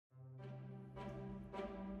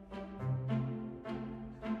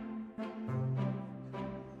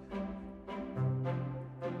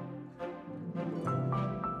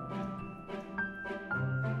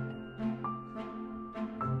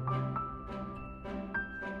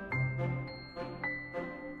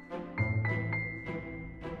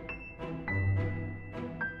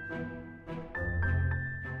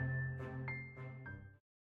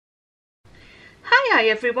Hi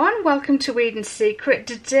everyone, welcome to Eden's Secret.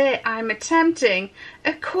 Today I'm attempting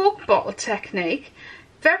a Coke bottle technique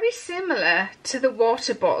very similar to the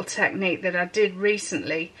water bottle technique that I did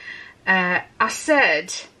recently. I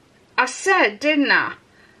said, didn't I?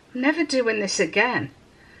 I'm never doing this again.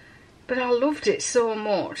 But I loved it so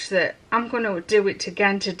much that I'm going to do it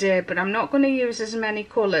again today, but I'm not going to use as many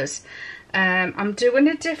colours. I'm doing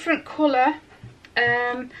a different colour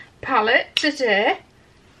palette today.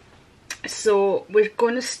 So we're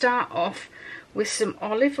going to start off with some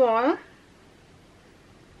olive oil.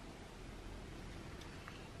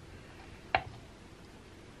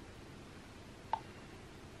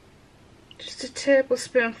 Just a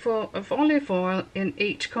tablespoonful of olive oil in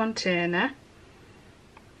each container.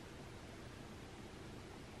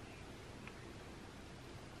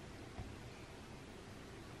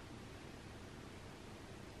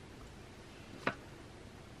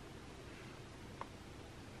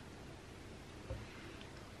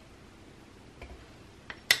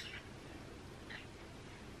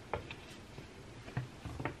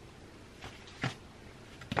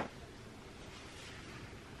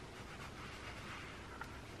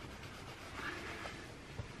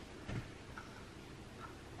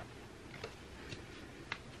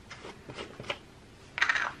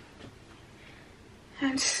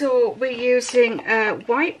 And so we're using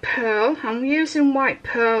white pearl. I'm using white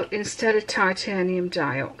pearl instead of titanium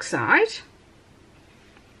dioxide.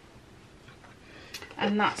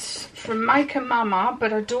 And that's from Mica Mama,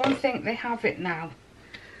 but I don't think they have it now.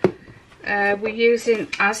 We're using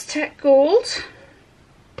Aztek gold.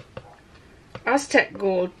 Aztek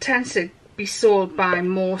gold tends to be sold by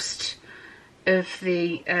most of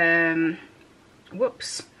the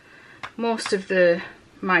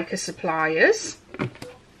mica suppliers.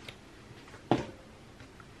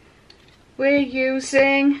 We're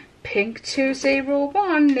using pink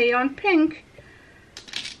 201, neon pink.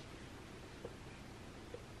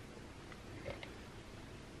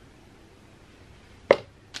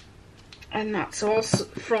 And that's also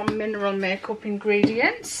from Mineral Makeup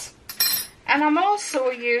Ingredients. And I'm also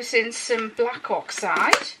using some black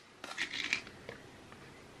oxide.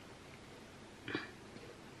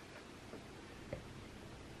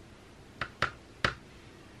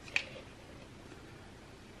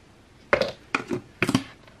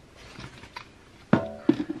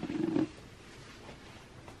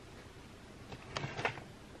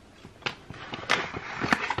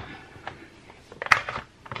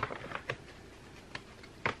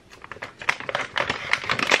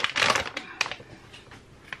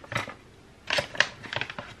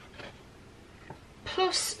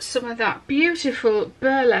 Plus some of that beautiful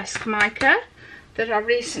Burlesque Mica that I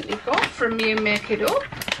recently got from You Make It Up.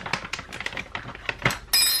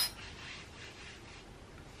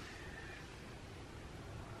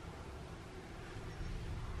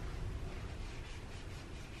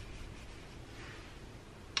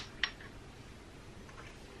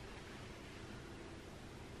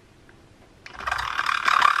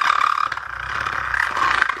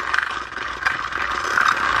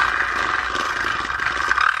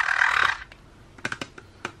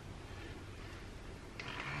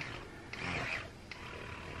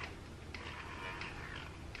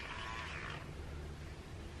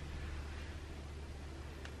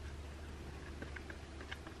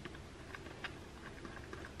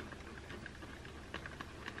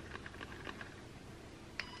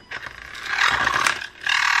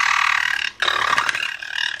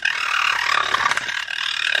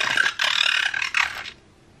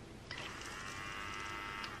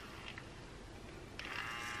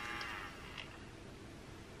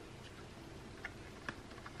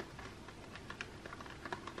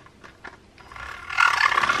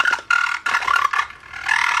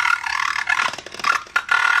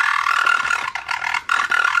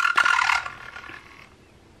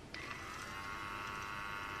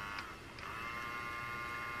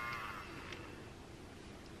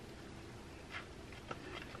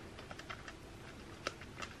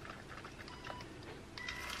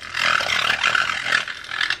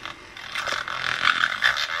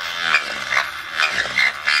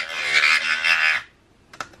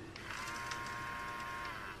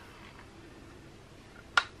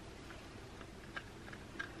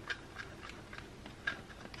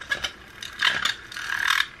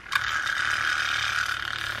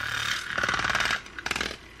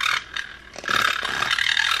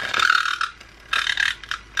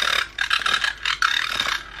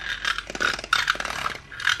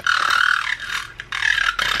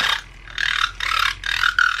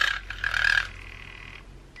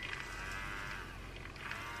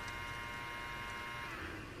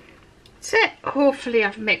 hopefully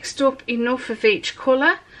I've mixed up enough of each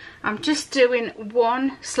colour. I'm just doing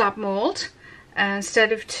one slab mould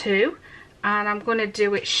instead of two, and I'm going to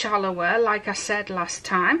do it shallower like I said last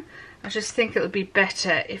time. I just think it'll be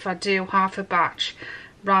better if I do half a batch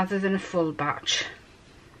rather than a full batch.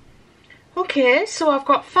 Okay, so I've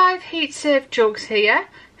got 5 heat safe jugs here,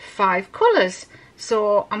 5 colours.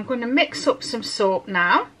 So I'm going to mix up some soap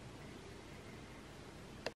now.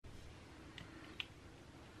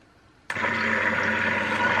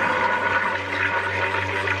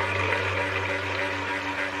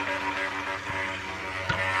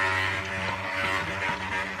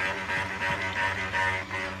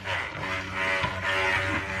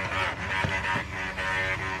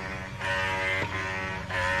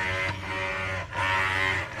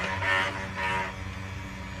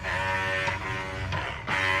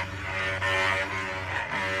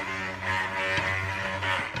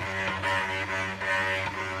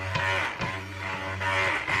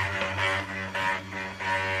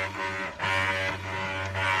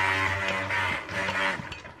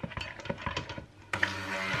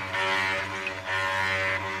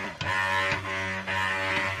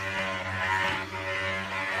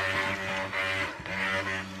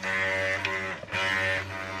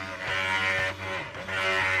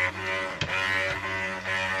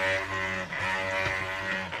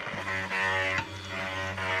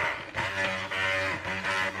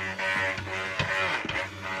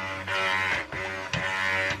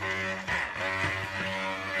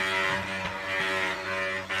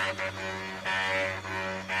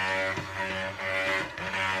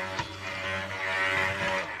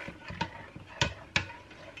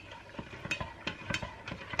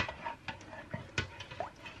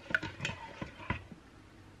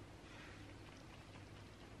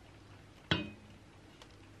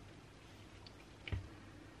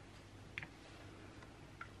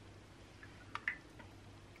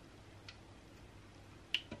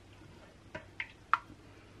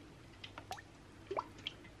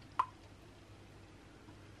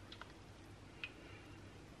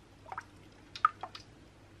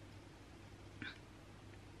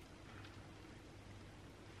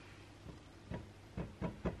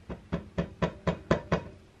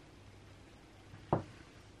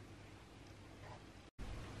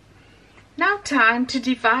 Now time to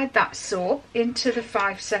divide that soap into the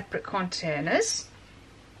 5 separate containers.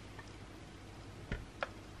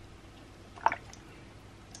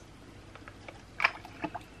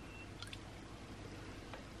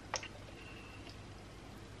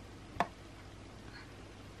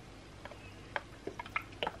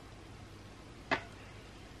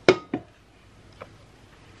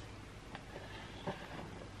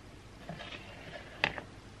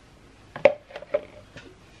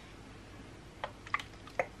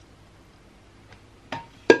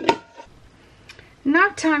 Now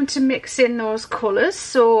time to mix in those colours,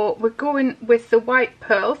 so we're going with the white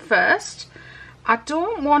pearl first. I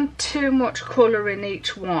don't want too much colour in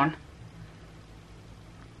each one.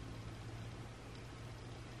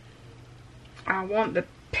 I want the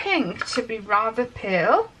pink to be rather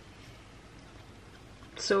pale.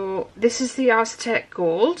 So this is the Aztek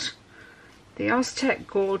gold. The Aztek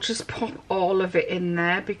gold, just pop all of it in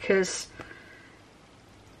there because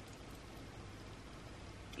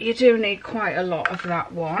you do need quite a lot of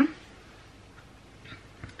that one.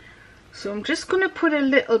 So I'm just going to put a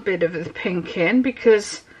little bit of the pink in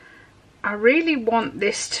because I really want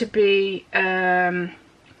this to be a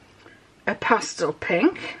pastel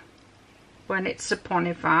pink when it's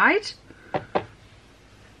saponified.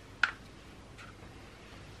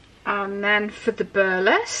 And then for the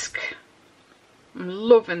burlesque, I'm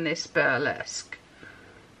loving this burlesque.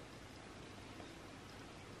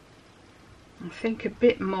 I think a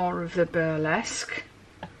bit more of the burlesque.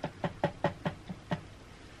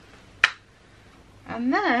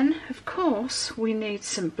 And then, of course, we need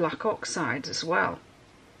some black oxide as well.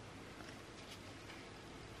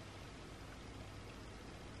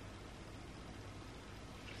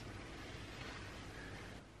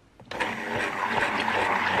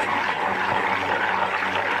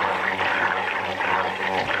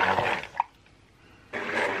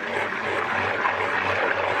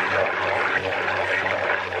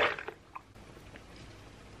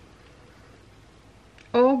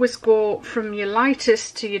 Always go from your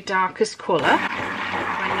lightest to your darkest colour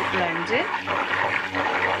when you blend it.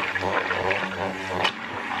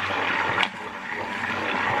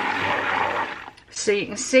 So you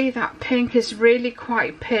can see that pink is really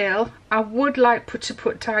quite pale. I would like to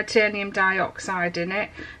put titanium dioxide in it,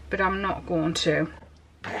 but I'm not going to.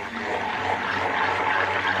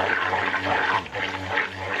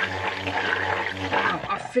 Now,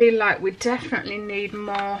 I feel like we definitely need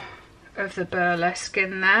more of the burlesque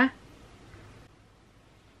in there.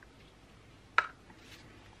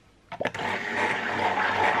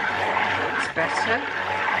 It's better.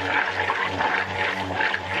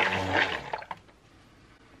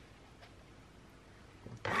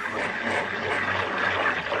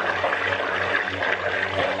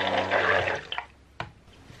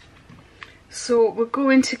 So we're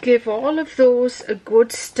going to give all of those a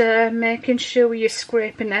good stir, making sure you're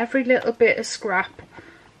scraping every little bit of scrap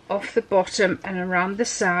off the bottom and around the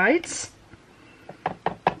sides.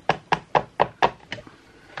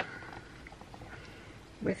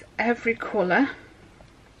 With every colour.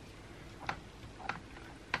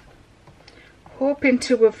 Hoping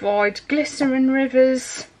to avoid glycerin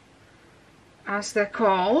rivers, as they're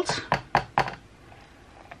called.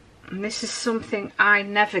 And this is something I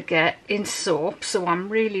never get in soap, so I'm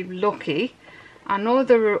really lucky. I know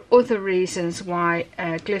there are other reasons why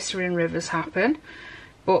glycerin rivers happen,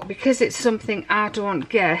 but because it's something I don't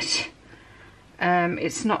get,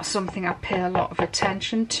 it's not something I pay a lot of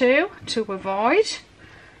attention to avoid.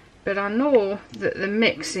 But I know that the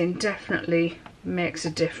mixing definitely makes a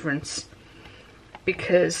difference,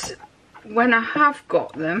 because when I have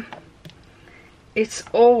got them, it's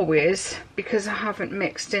always because I haven't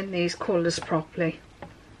mixed in these colours properly.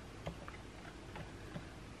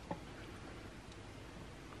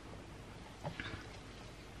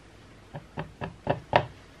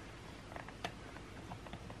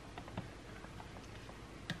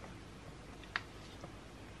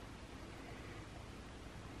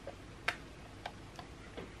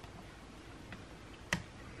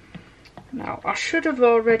 Now I should have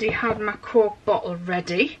already had my Coke bottle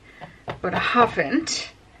ready, but I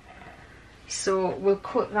haven't, so we'll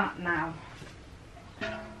cut that now.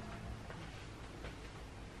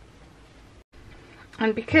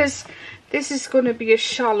 And because this is going to be a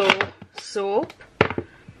shallow soap,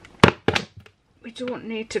 we don't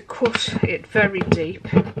need to cut it very deep.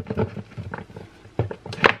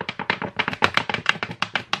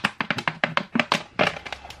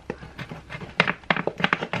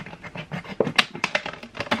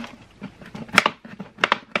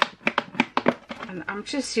 I'm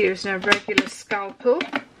just using a regular scalpel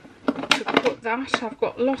to cut that. I've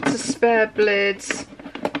got lots of spare blades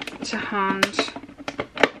to hand.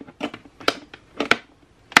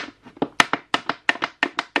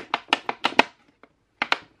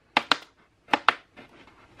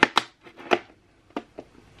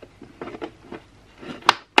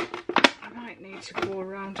 I might need to go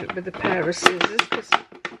around it with a pair of scissors because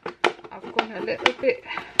I've gone a little bit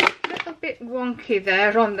wonky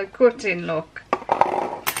there on the cutting, look.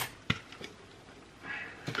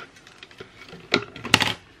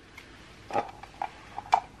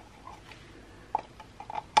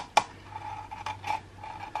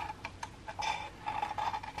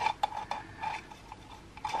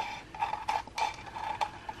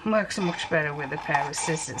 Works much better with a pair of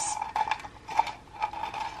scissors.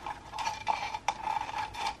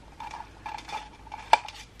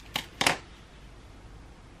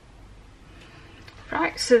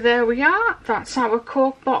 Right, so there we are. That's our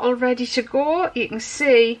Coke bottle ready to go. You can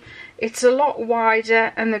see it's a lot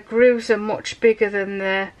wider and the grooves are much bigger than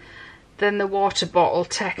the water bottle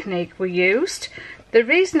technique we used. The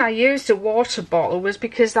reason I used a water bottle was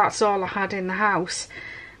because that's all I had in the house.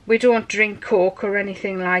 We don't drink Coke or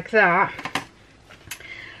anything like that,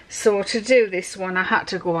 so to do this one I had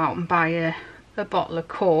to go out and buy a bottle of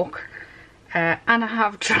Coke, and I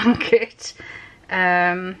have drank it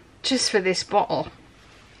just for this bottle.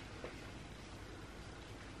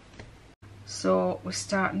 So we're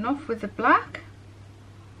starting off with the black.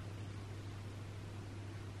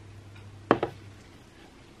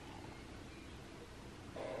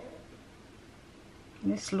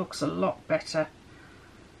 This looks a lot better.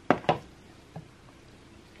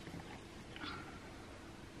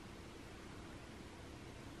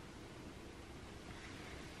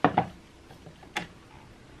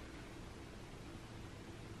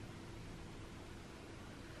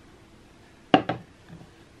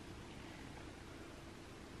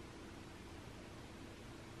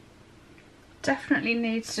 Definitely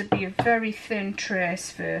needs to be a very thin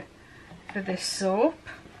trace for this soap.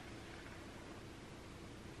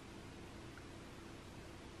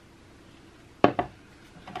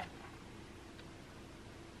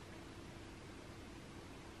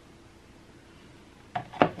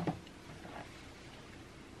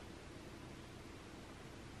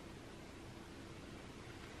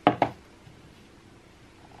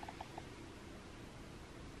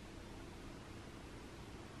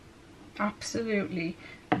 Absolutely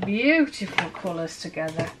beautiful colours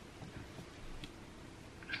together.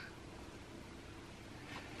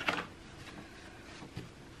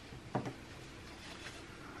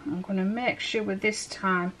 I'm going to make sure with this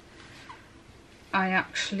time I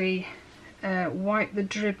actually wipe the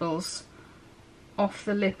dribbles off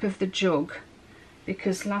the lip of the jug,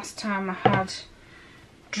 because last time I had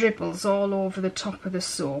dribbles all over the top of the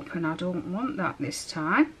soap and I don't want that this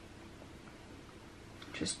time.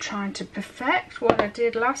 Just trying to perfect what I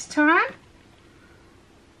did last time.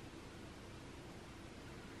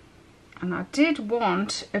 And I did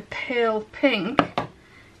want a pale pink.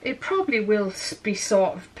 It probably will be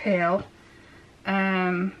sort of pale.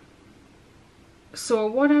 So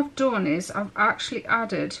what I've done is I've actually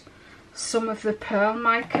added some of the pearl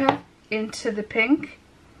mica into the pink.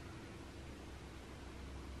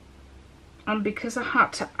 And because I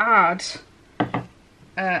had to add,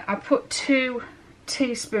 I put 2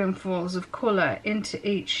 teaspoonfuls of colour into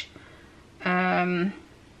each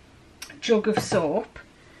jug of soap.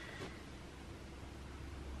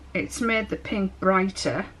 It's made the pink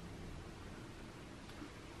brighter,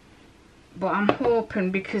 but I'm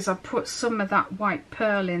hoping because I put some of that white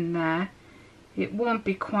pearl in there, it won't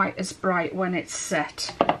be quite as bright when it's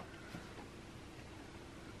set.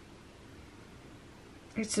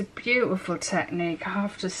 It's a beautiful technique, I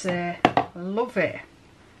have to say. I love it.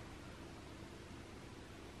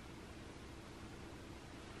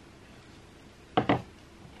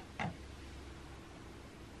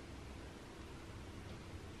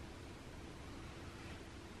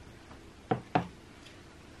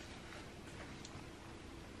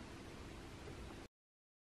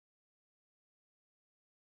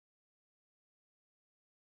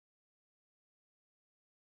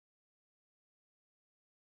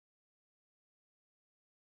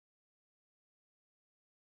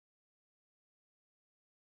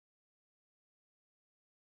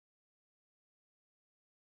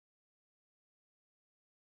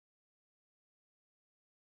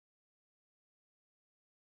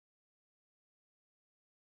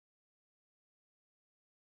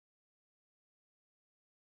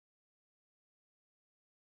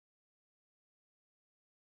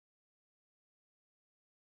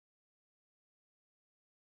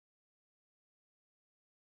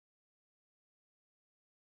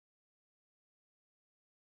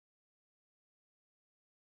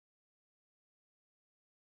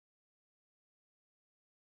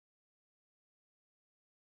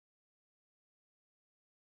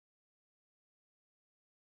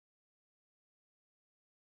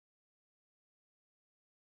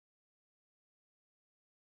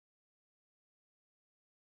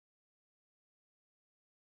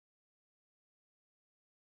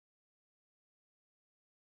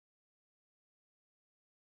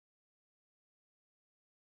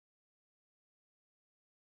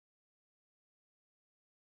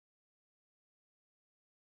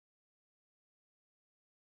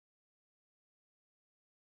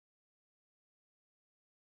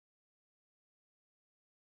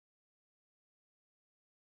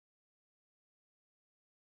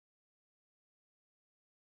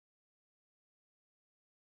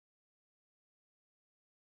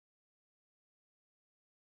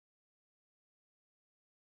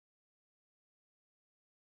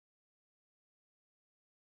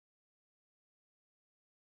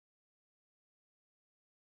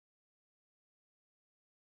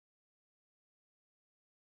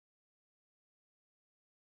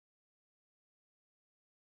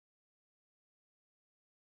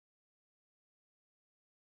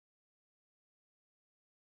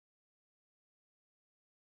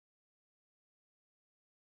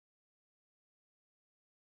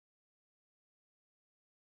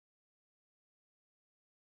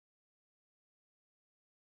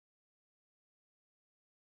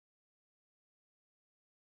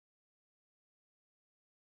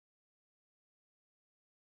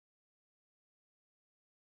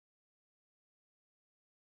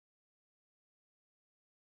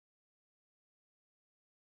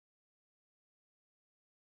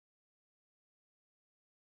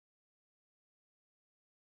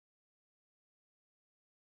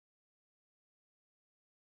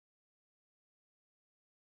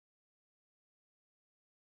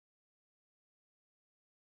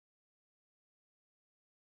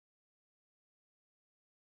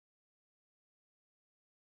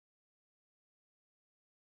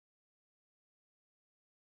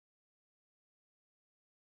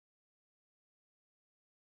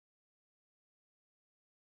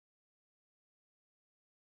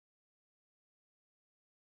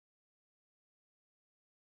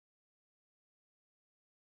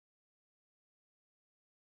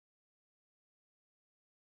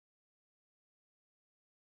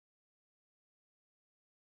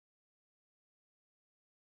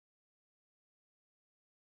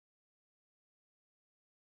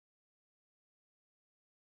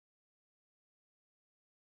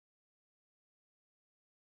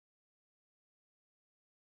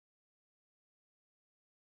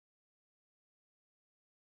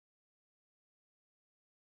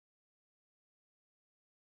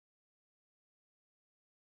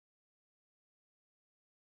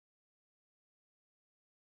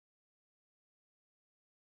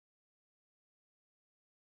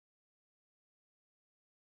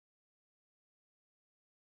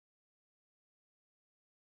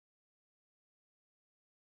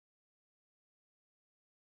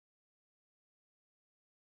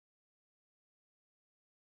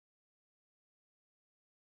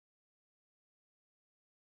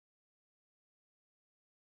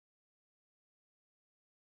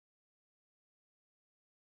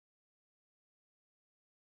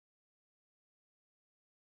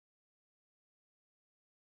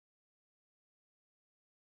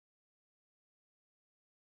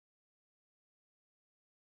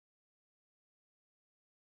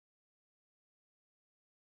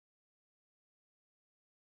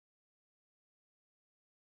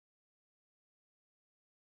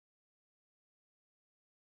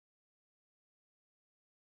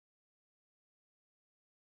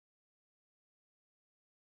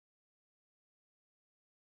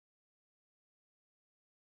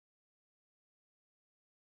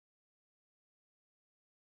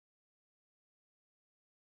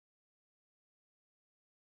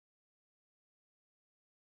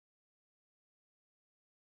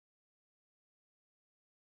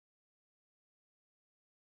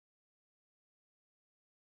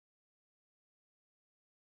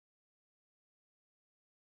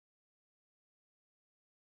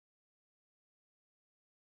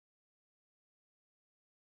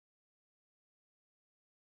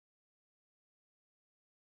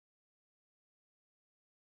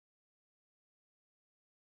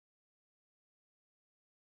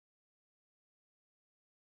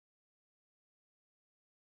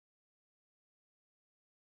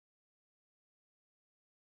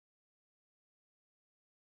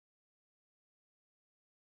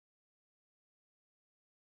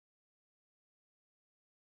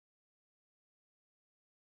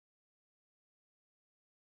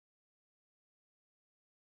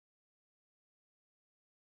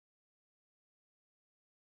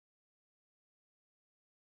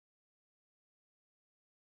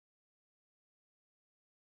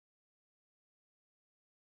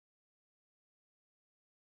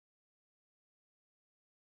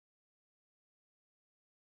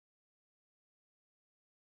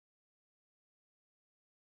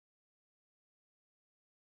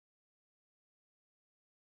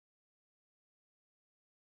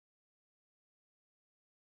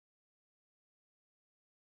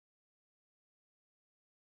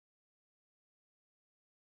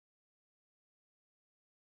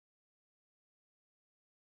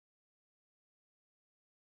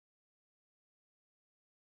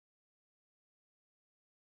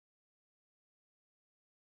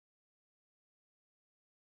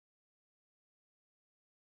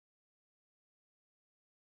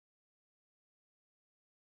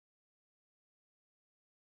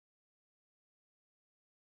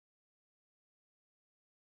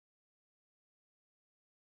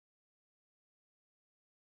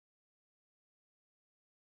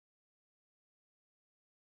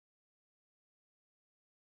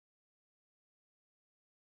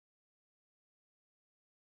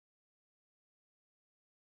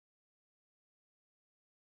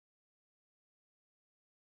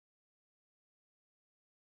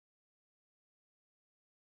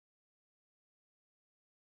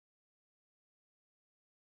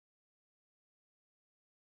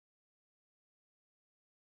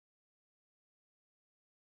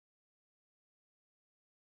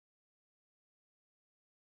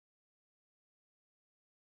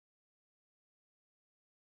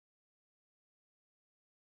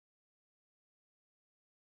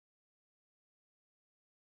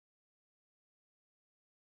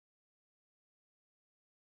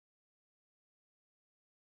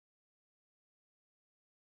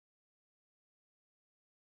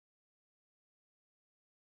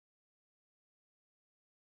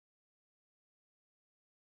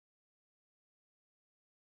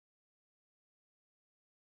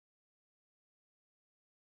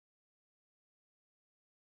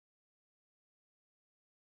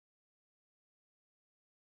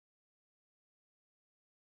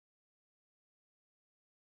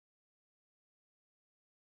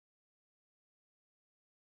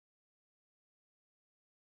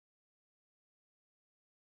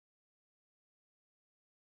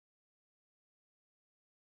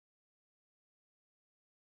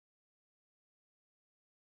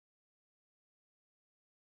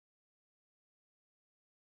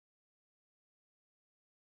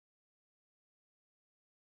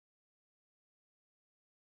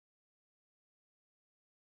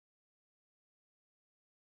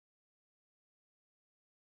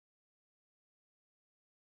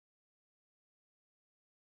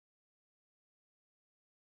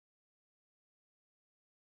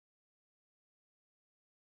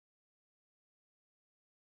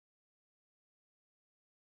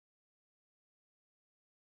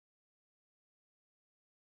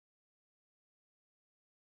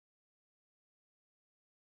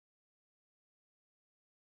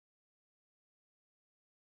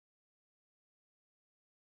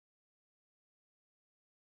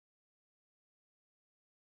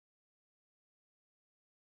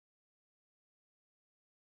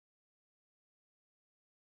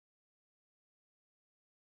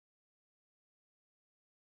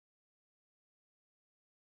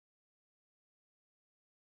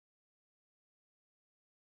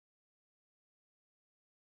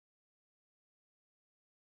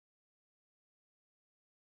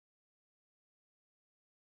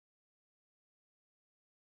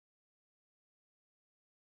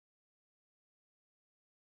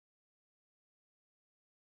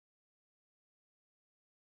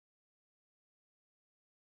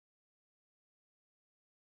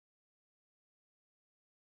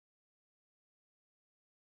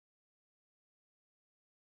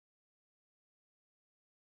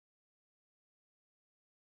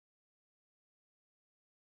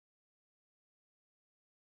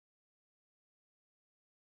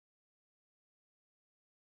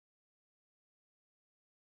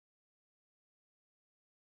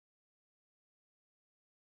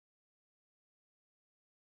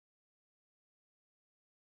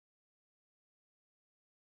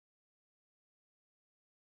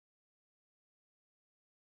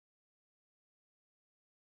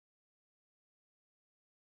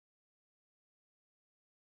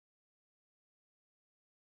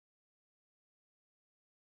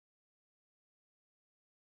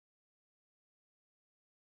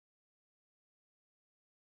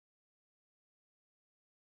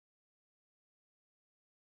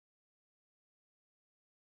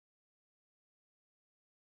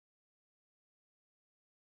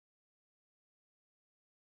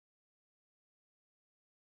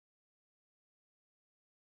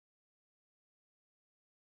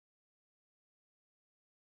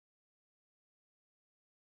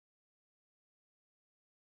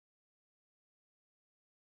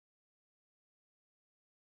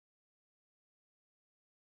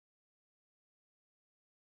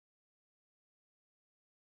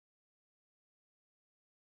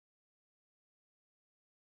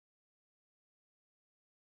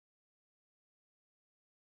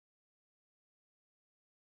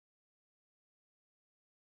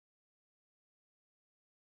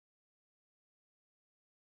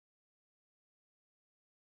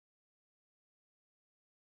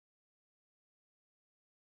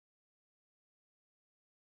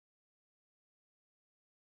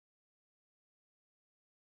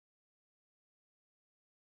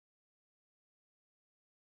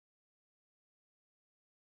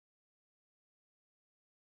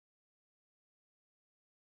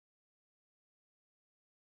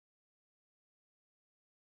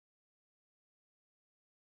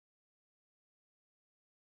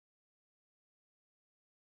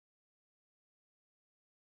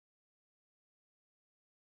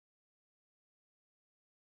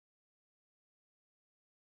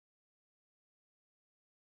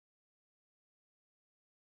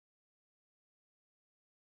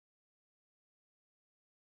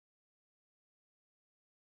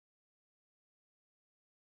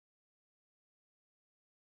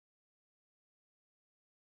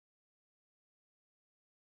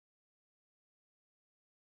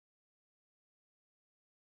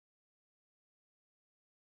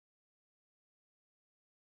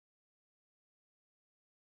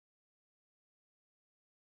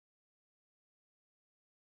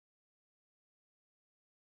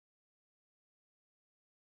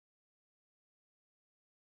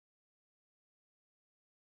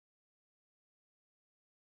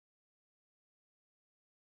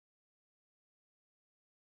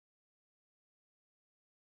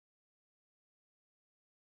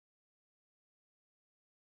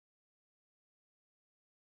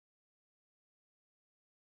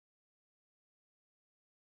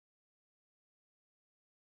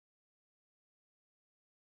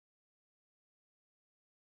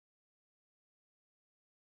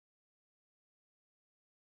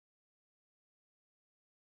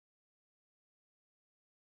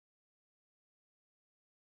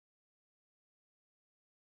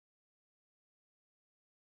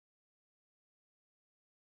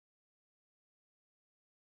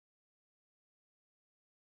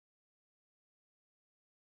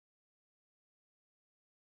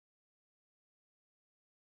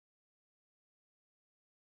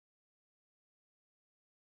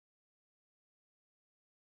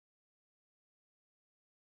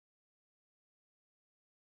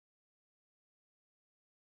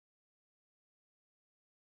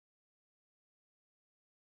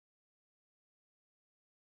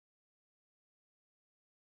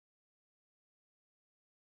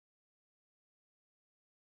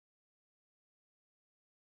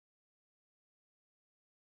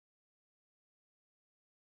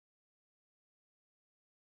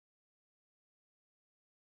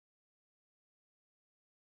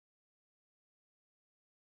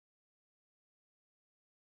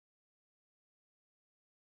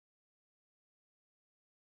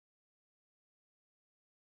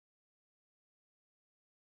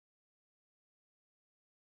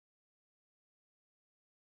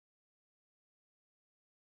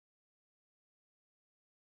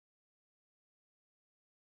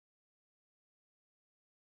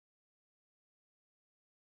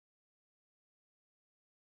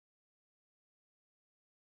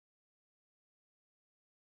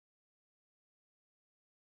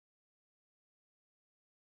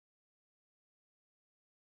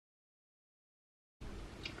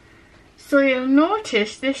 So you'll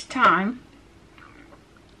notice this time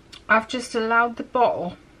I've just allowed the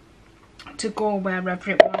bottle to go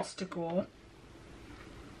wherever it wants to go.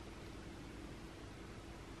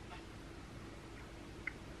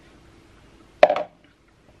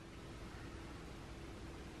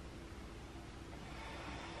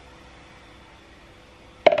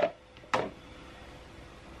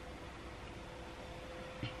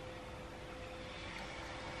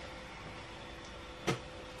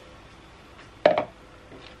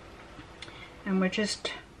 And we're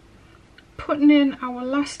just putting in our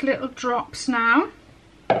last little drops now.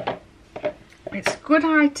 It's a good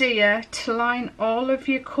idea to line all of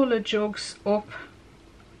your colour jugs up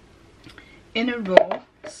in a row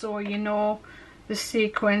so you know the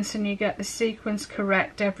sequence and you get the sequence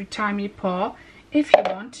correct every time you pour. If you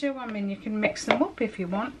want to, I mean, you can mix them up if you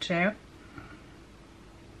want to.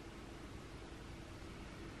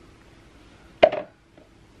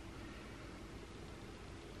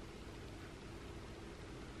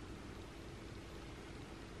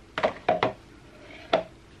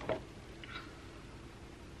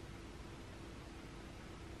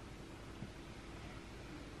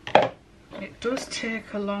 It does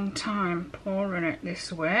take a long time pouring it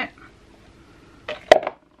this way.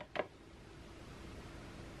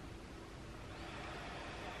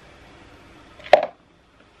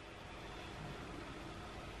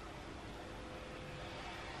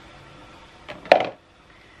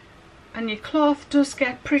 And your cloth does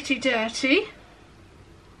get pretty dirty.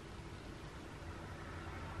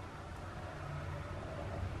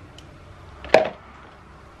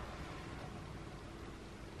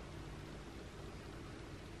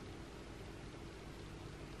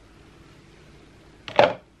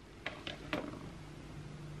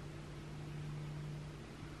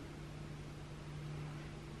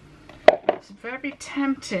 It's very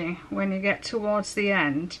tempting when you get towards the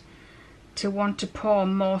end to want to pour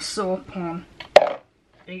more soap on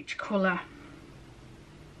each colour,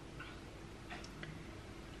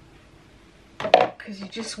 because you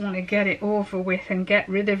just want to get it over with and get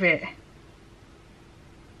rid of it.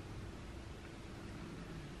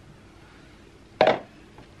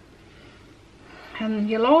 And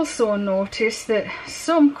you'll also notice that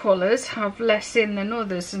some colours have less in than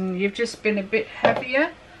others, and you've just been a bit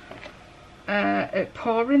heavier at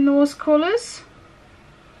pouring those colours.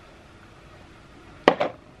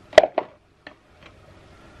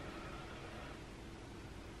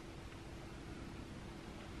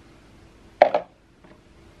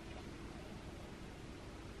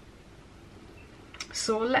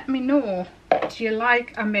 So let me know, do you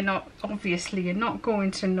like, I mean, obviously you're not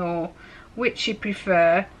going to know which you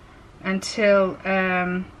prefer until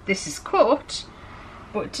this is cooked,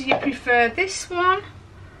 but do you prefer this one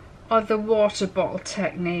or the water bottle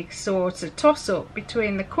technique? So it's a toss up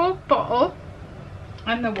between the Coke bottle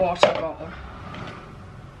and the water bottle.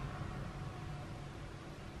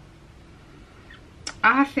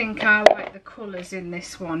 I think I like the colours in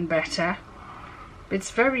this one better. It's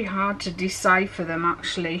very hard to decipher them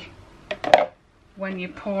actually when you're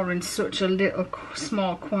pouring such a little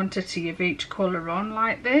small quantity of each colour on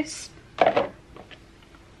like this.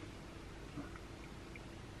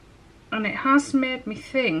 And it has made me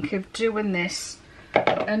think of doing this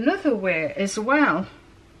another way as well.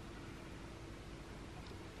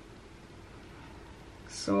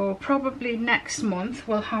 So probably next month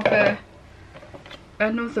we'll have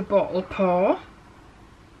another bottle pour.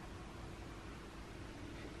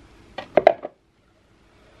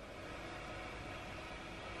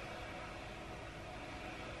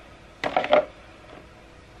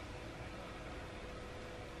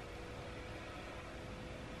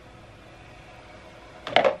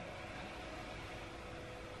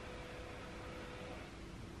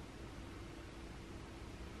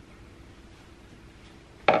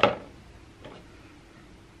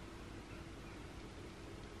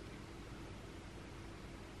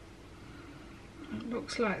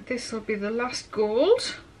 Looks like this will be the last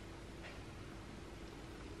gold.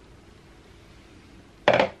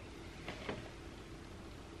 I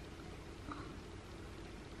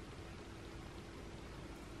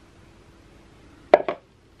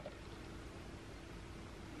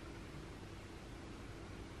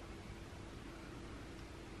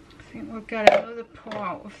think we'll get another pour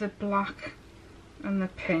out of the black and the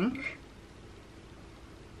pink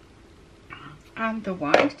and the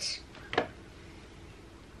white.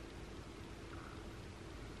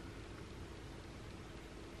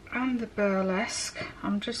 And the burlesque.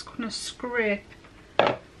 I'm just going to scrape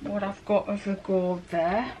what I've got of the gold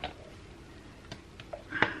there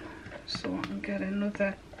so I can get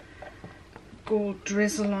another gold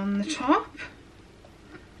drizzle on the top.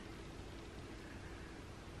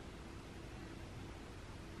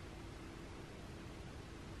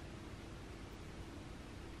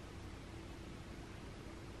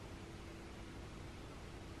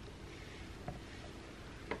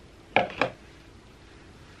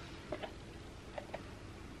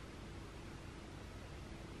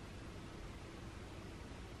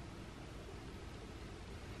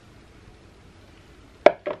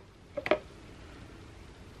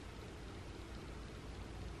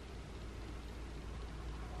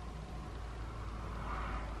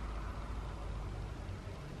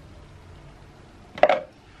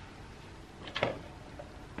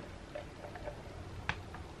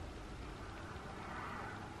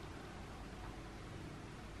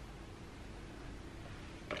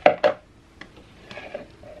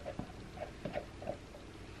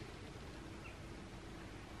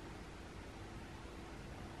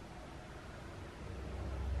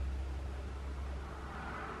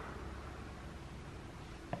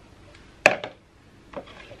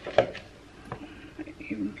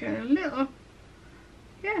 get a little,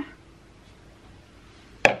 yeah.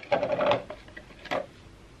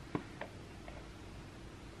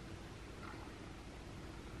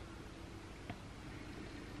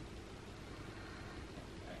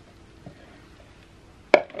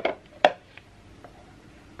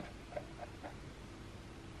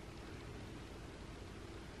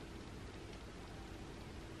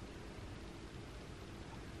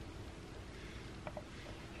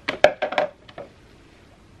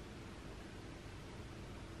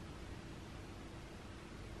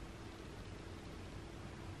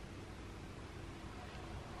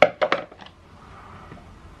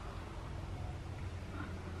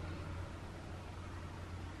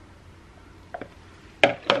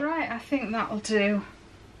 Right, I think that'll do.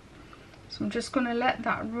 So I'm just going to let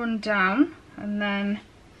that run down, and then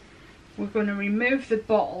we're going to remove the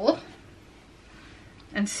bottle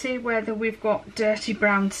and see whether we've got dirty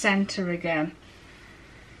brown centre again.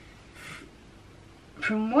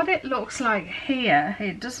 From what it looks like here,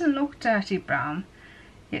 it doesn't look dirty brown.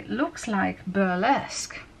 It looks like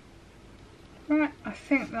burlesque. Right, I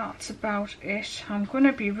think that's about it. I'm going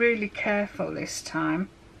to be really careful this time.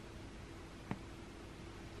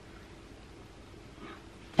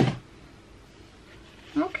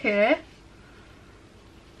 Okay,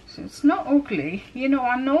 so it's not ugly. You know,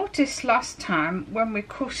 I noticed last time when we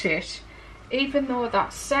cut it, even though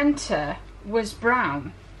that centre was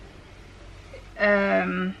brown,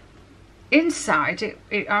 inside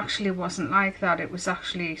it actually wasn't like that. It was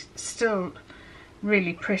actually still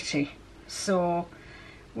really pretty. So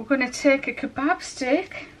we're going to take a kebab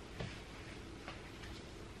stick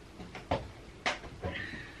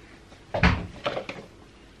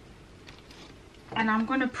and I'm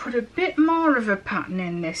going to put a bit more of a pattern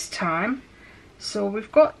in this time. So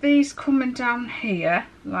we've got these coming down here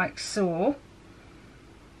like so.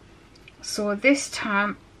 So this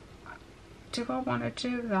time, do I want to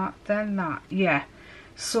do that, then that? Yeah.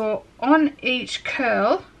 So on each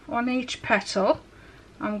curl, on each petal,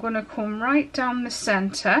 I'm going to come right down the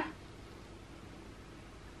centre.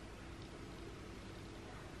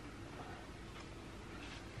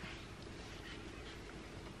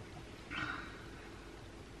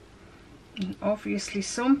 And obviously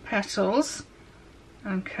some petals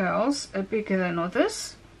and curls are bigger than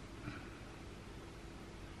others.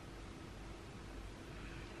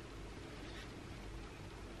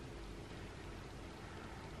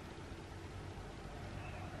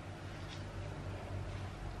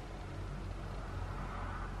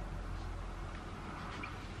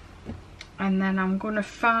 And then I'm going to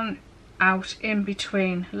fan out in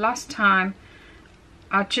between. Last time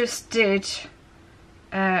I just did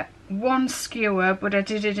one skewer, but I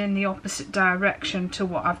did it in the opposite direction to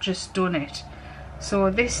what I've just done it. So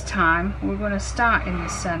this time we're going to start in the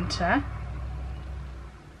centre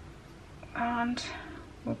and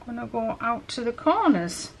we're going to go out to the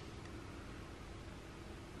corners.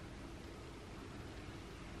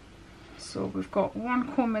 So we've got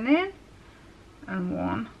one coming in and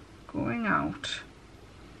one going out.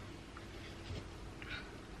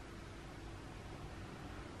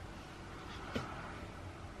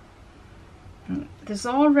 There's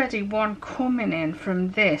already one coming in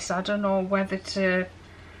from this. I don't know whether to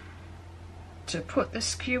put the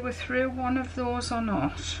skewer through one of those or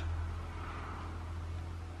not.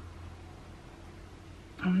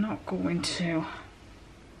 I'm not going to.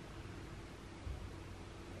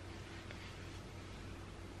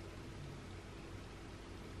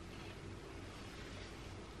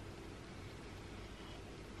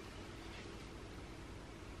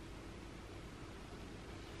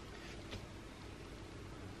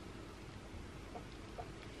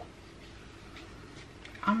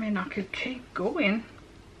 I mean, I could keep going.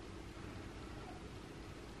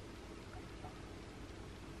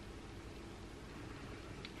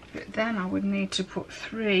 But then I would need to put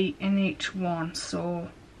 3 in each one, so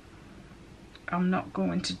I'm not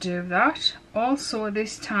going to do that. Also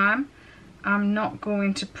this time, I'm not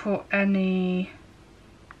going to put any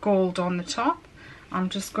gold on the top. I'm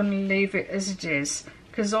just going to leave it as it is,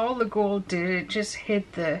 because all the gold did, it just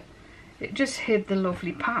hid the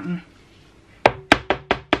lovely pattern.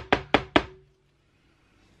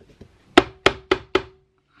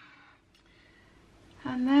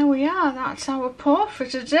 And there we are, that's our pour for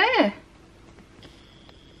today.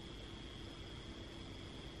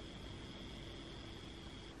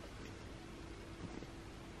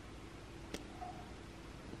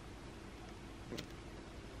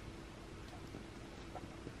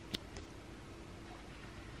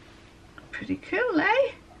 Pretty cool,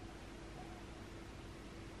 eh?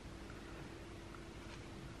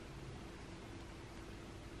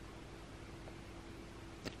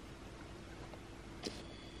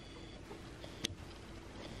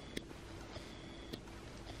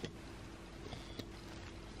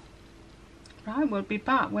 Right, we'll be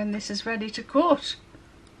back when this is ready to cut.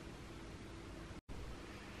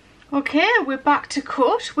 Okay, we're back to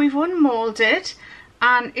cut. We've unmoulded,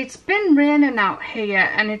 and it's been raining out here,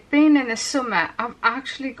 and it's been in the summer. I've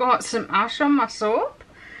actually got some ash on my soap.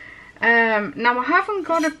 Now I haven't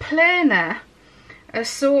got a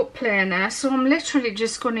soap planer, so I'm literally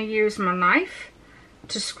just going to use my knife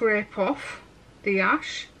to scrape off the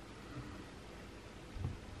ash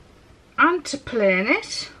and to plane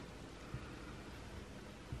it.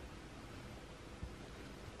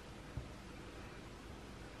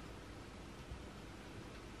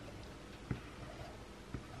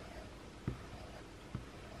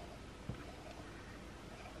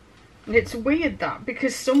 It's weird that,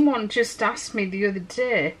 because someone just asked me the other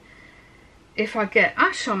day if I get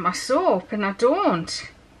ash on my soap, and I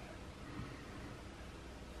don't.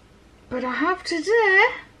 But I have today.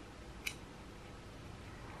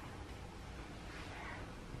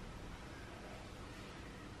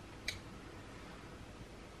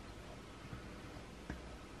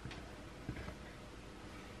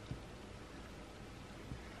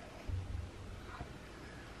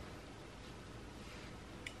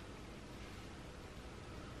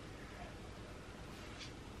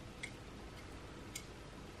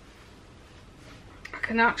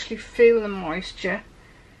 I can actually feel the moisture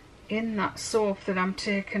in that soap that I'm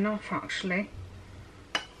taking off, actually.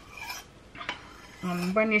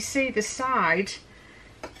 And when you see the side,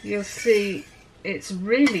 you'll see it's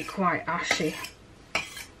really quite ashy.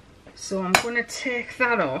 So I'm going to take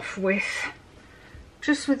that off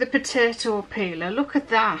just with a potato peeler. Look at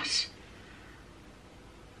that.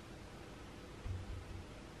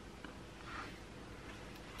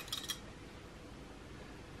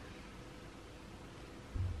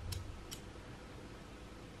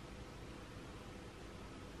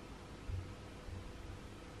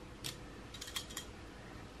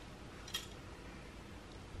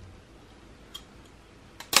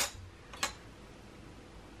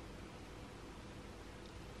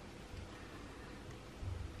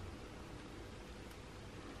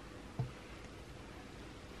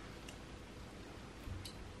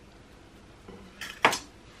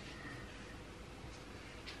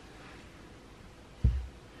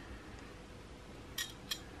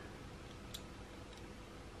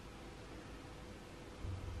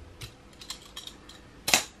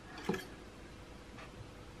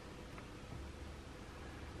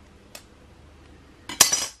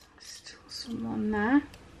 Some on there.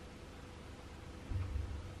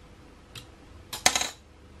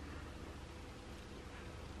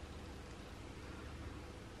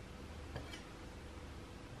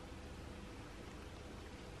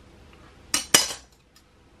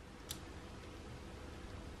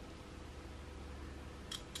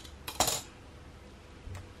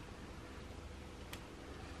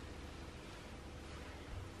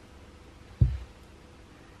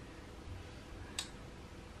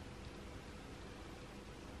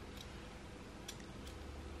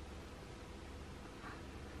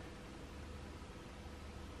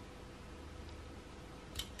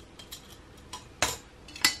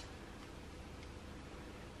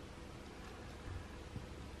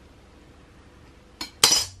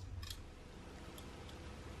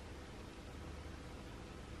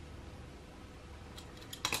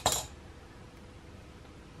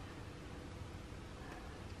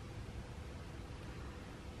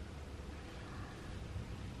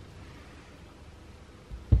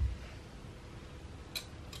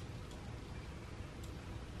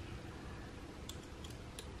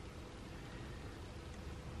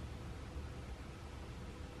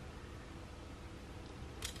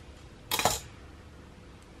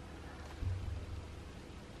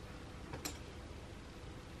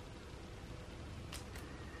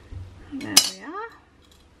 There we are.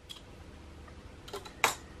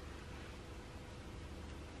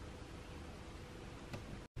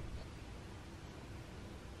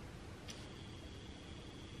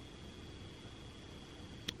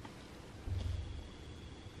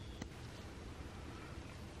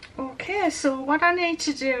 Okay, so what I need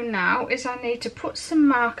to do now is I need to put some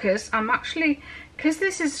markers. I'm actually, because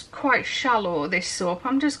this is quite shallow, this soap,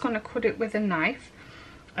 I'm just going to cut it with a knife.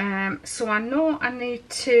 So I know I need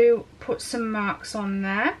to put some marks on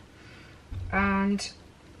there, and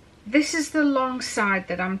this is the long side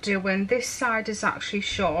that I'm doing. This side is actually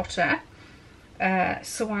shorter,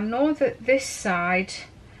 so I know that this side,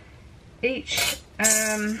 each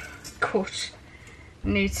cut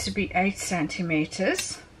needs to be 8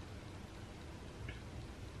 centimeters.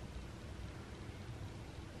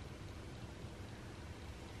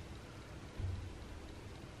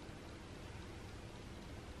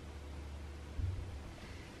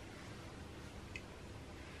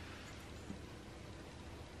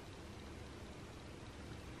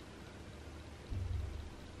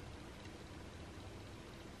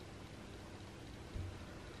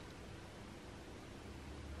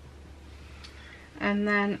 and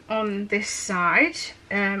then on this side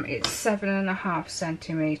it's 7.5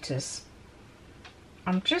 centimeters.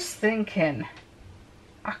 I'm just thinking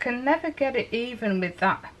I can never get it even with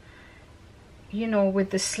that, you know,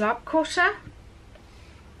 with the slab cutter.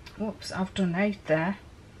 Whoops, I've done 8 there.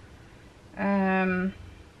 I'm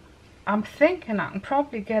thinking I can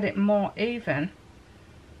probably get it more even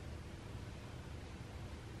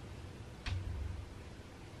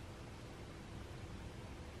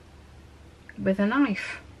with a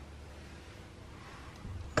knife.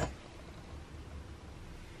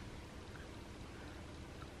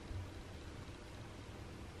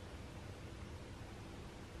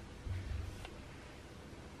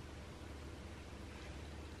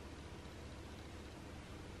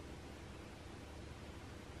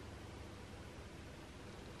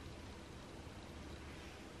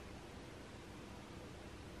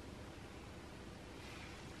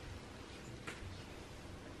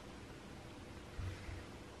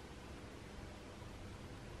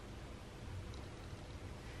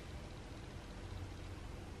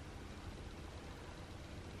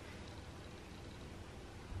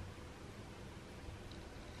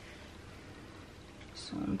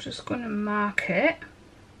 So I'm just going to mark it.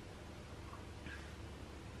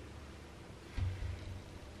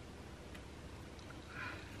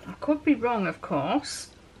 I could be wrong, of course.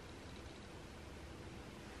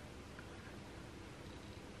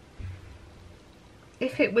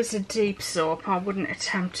 If it was a deep soap, I wouldn't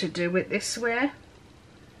attempt to do it this way.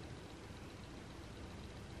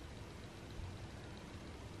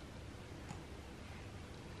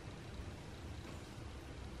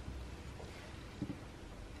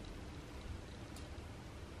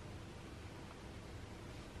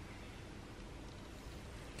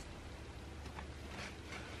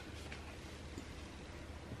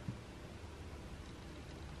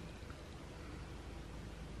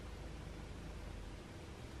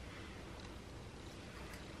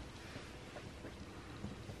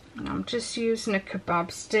 I'm just using a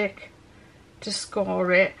kebab stick to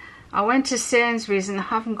score it. I went to Sainsbury's and I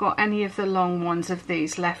haven't got any of the long ones of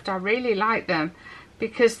these left. I really like them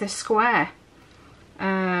because they're square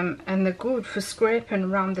and they're good for scraping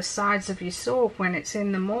around the sides of your soap when it's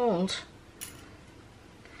in the mould.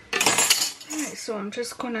 Right, so I'm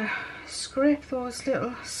just going to scrape those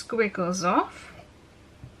little squiggles off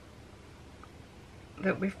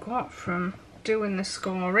that we've got from doing the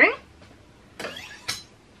scoring.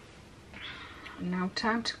 Now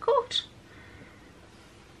time to cut.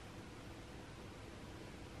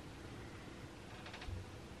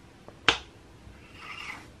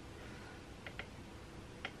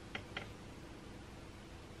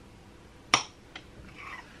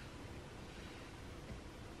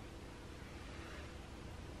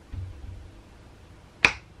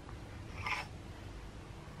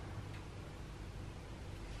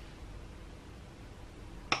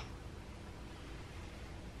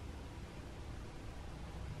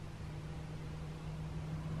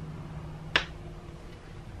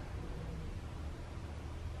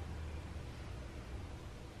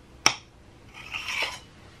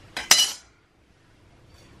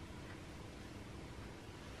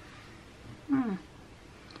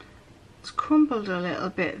 It's crumbled a little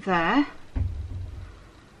bit there.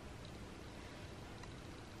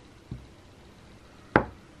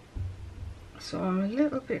 So I'm a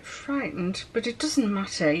little bit frightened, but it doesn't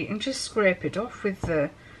matter. You can just scrape it off with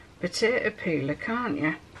the potato peeler, can't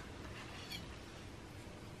you?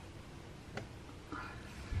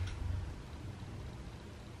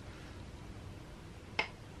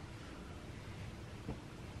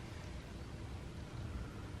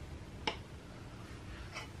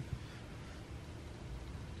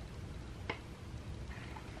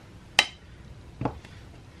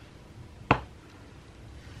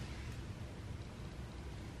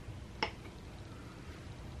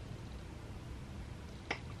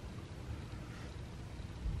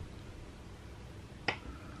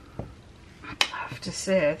 To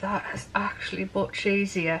say that is actually much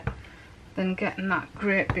easier than getting that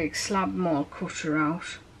great big slab mold cutter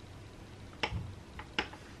out.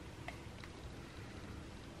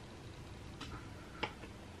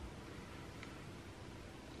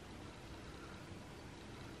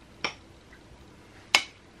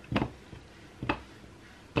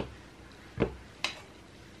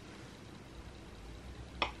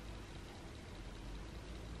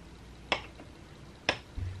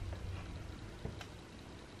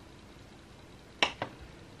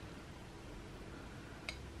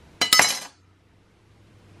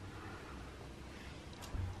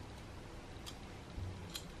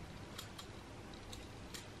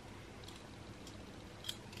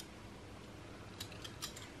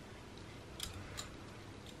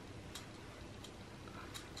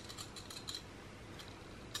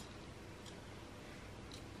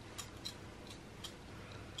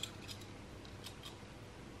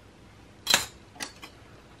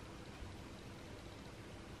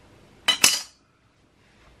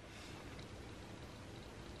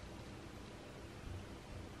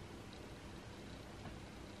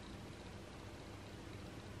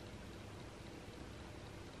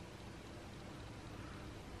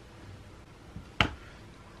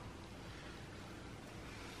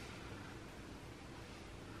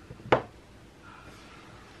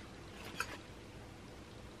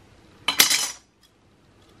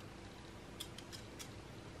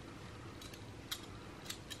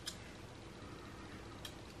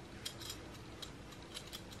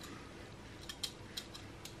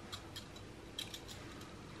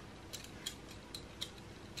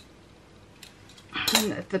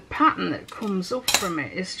 And the pattern that comes up from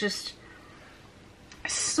it is just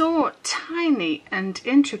so tiny and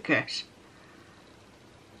intricate.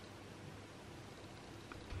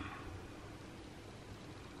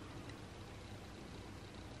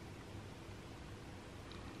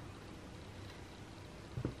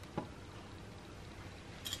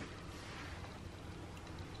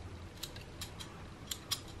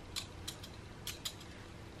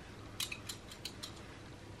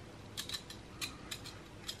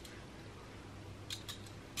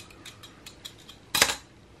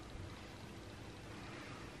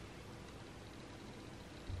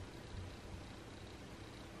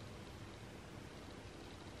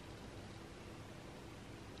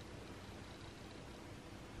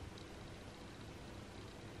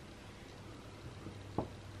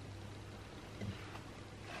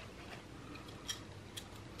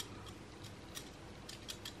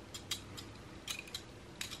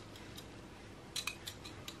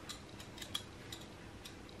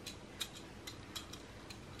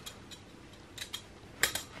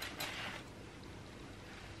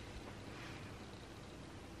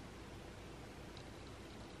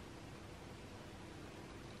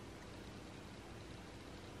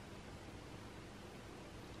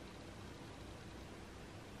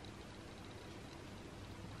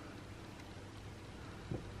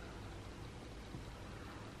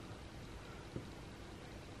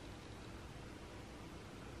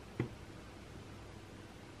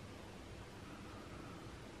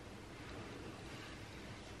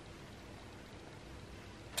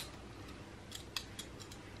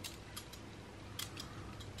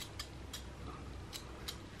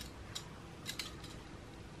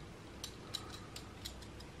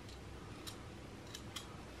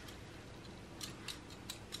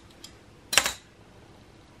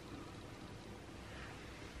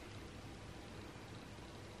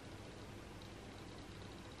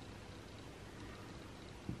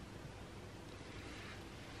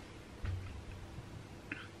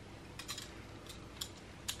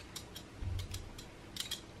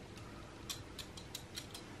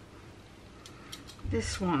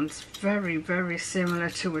 This one's very, very similar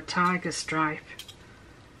to a tiger stripe.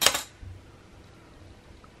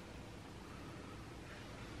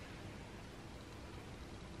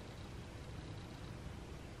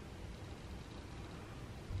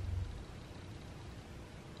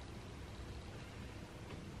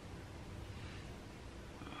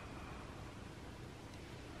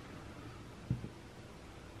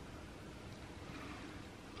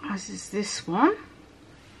 As is this one.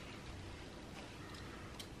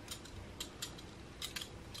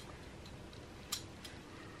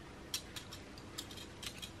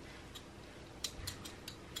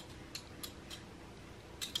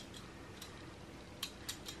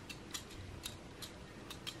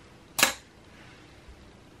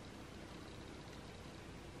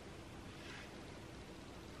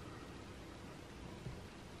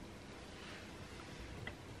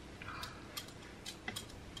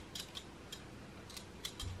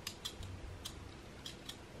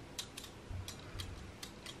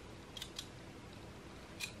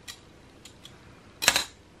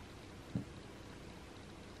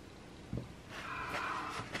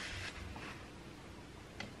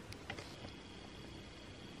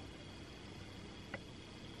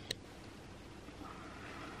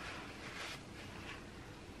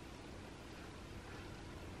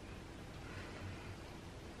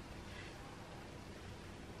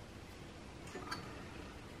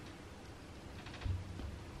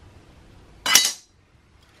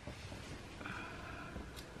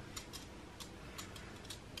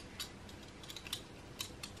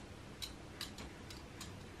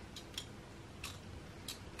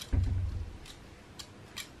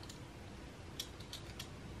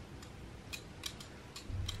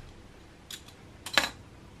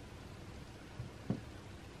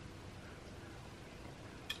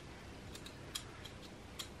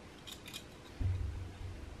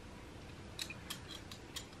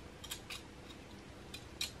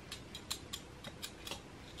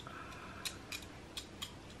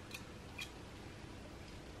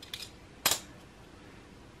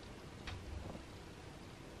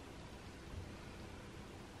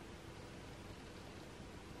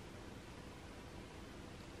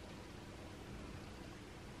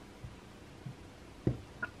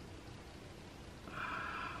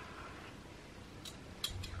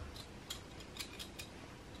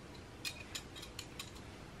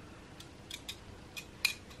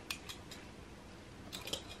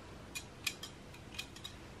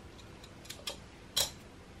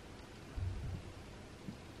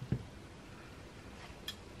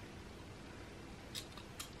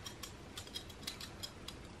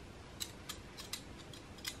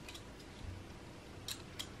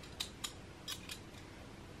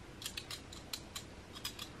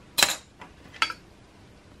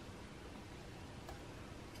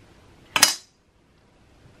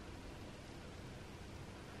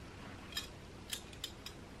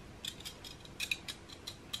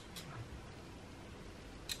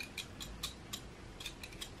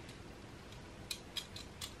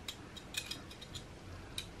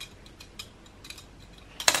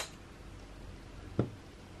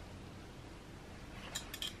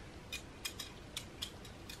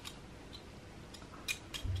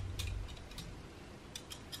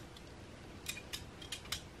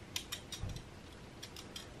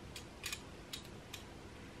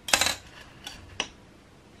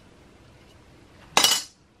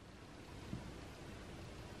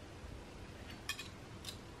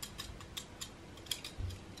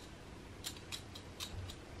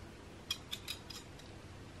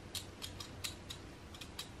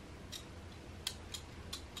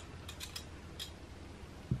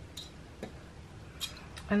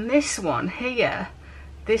 And this one here,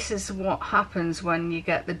 this is what happens when you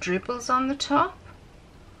get the dribbles on the top.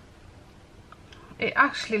 It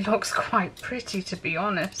actually looks quite pretty, to be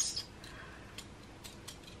honest.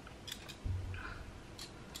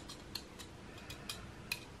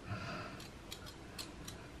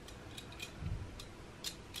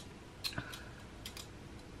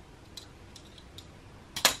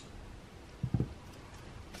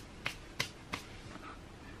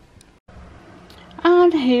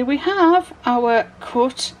 And here we have our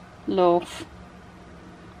cut loaf.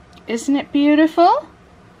 Isn't it beautiful?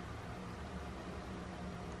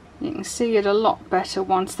 You can see it a lot better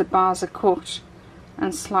once the bars are cut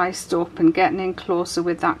and sliced up and getting in closer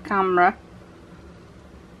with that camera.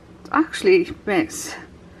 It actually makes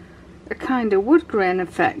a kind of wood grain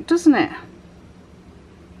effect, doesn't it?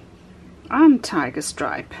 And tiger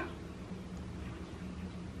stripe.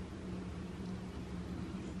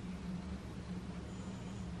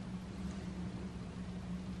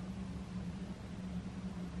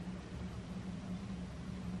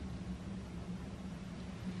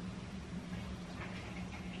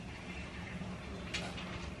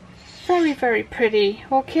 Very, very pretty.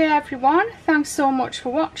 Okay everyone, thanks so much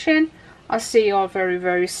for watching. I'll see you all very,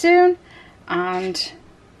 very soon, and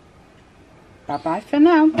bye bye for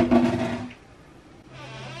now.